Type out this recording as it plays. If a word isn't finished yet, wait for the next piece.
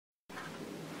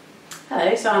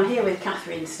Hello, so I'm here with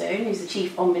Kathryn Stone, who's the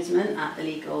Chief Ombudsman at the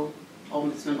Legal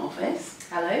Ombudsman Office.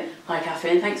 Hello. Hi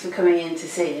Kathryn, thanks for coming in to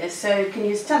see us. So can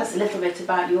you just tell us a little bit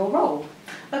about your role?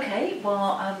 Okay,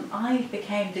 well I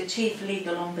became the Chief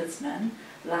Legal Ombudsman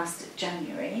last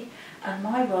January, and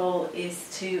my role is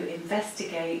to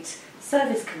investigate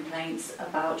service complaints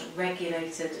about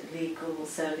regulated legal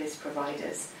service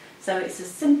providers. So it's as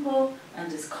simple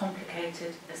and as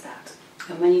complicated as that.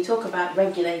 And when you talk about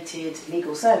regulated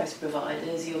legal service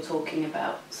providers, you're talking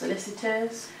about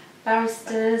solicitors?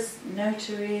 Barristers,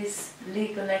 notaries,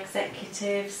 legal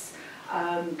executives,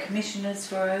 commissioners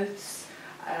for oaths,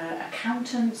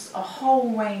 accountants, a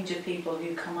whole range of people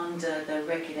who come under the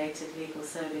regulated legal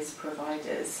service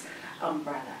providers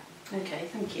umbrella. Okay,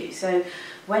 thank you. So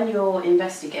when you're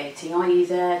investigating, are you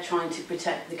there trying to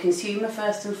protect the consumer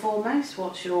first and foremost?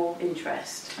 What's your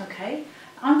interest? Okay,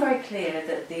 I'm very clear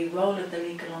that the role of the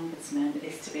Legal Ombudsman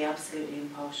is to be absolutely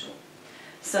impartial.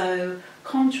 So,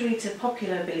 contrary to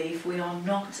popular belief, we are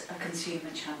not a consumer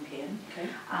champion. Okay.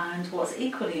 And what's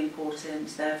equally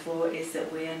important, therefore, is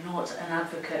that we are not an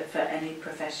advocate for any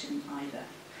profession either.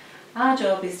 Our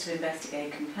job is to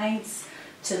investigate complaints,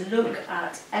 to look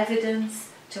at evidence,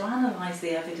 to analyse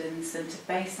the evidence, and to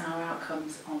base our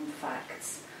outcomes on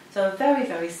facts. So a very,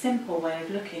 very simple way of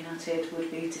looking at it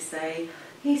would be to say,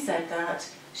 he said that,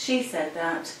 she said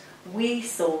that, we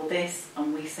saw this,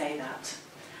 and we say that.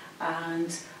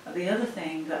 And the other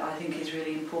thing that I think is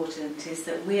really important is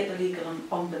that we at the Legal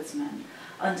Ombudsman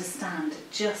understand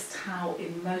just how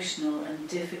emotional and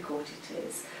difficult it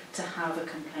is to have a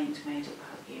complaint made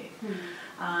about you.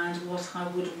 And what I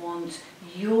would want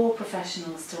your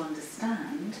professionals to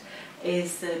understand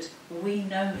is that we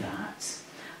know that,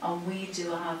 and we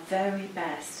do our very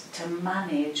best to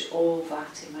manage all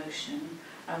that emotion.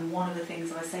 And one of the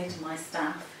things I say to my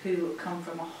staff, who come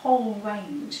from a whole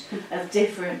range of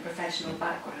different professional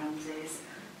backgrounds, is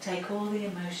take all the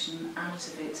emotion out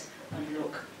of it and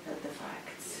look at the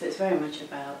facts. So it's very much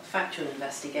about factual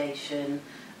investigation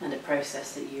and a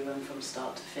process that you run from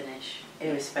start to finish,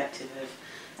 irrespective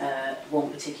of one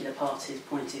particular party's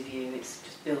point of view. It's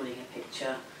just building a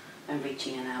picture and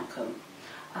reaching an outcome.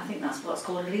 I think that's what's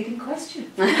called a leading question.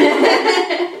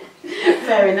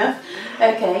 Fair enough.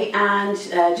 Okay, and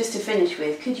just to finish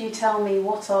with, could you tell me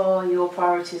what are your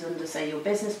priorities under, say, your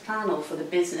business plan, or for the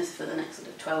business for the next sort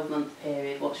of 12-month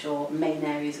period? What's your main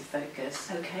areas of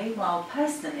focus? Okay, well,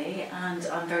 personally, and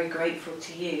I'm very grateful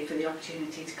to you for the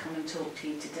opportunity to come and talk to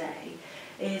you today,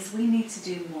 is we need to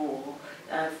do more.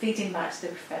 Feeding back to the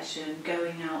profession,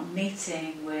 going out,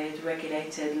 meeting with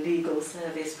regulated legal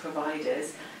service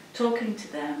providers, talking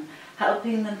to them,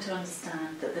 helping them to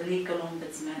understand that the Legal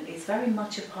Ombudsman is very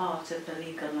much a part of the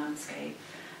legal landscape,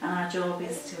 and our job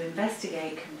is to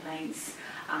investigate complaints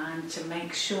and to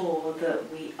make sure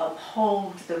that we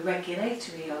uphold the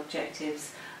regulatory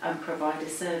objectives and provide a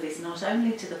service not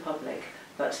only to the public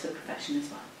but to the profession as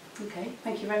well. Okay,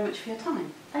 thank you very much for your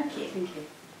time. Thank you. Thank you.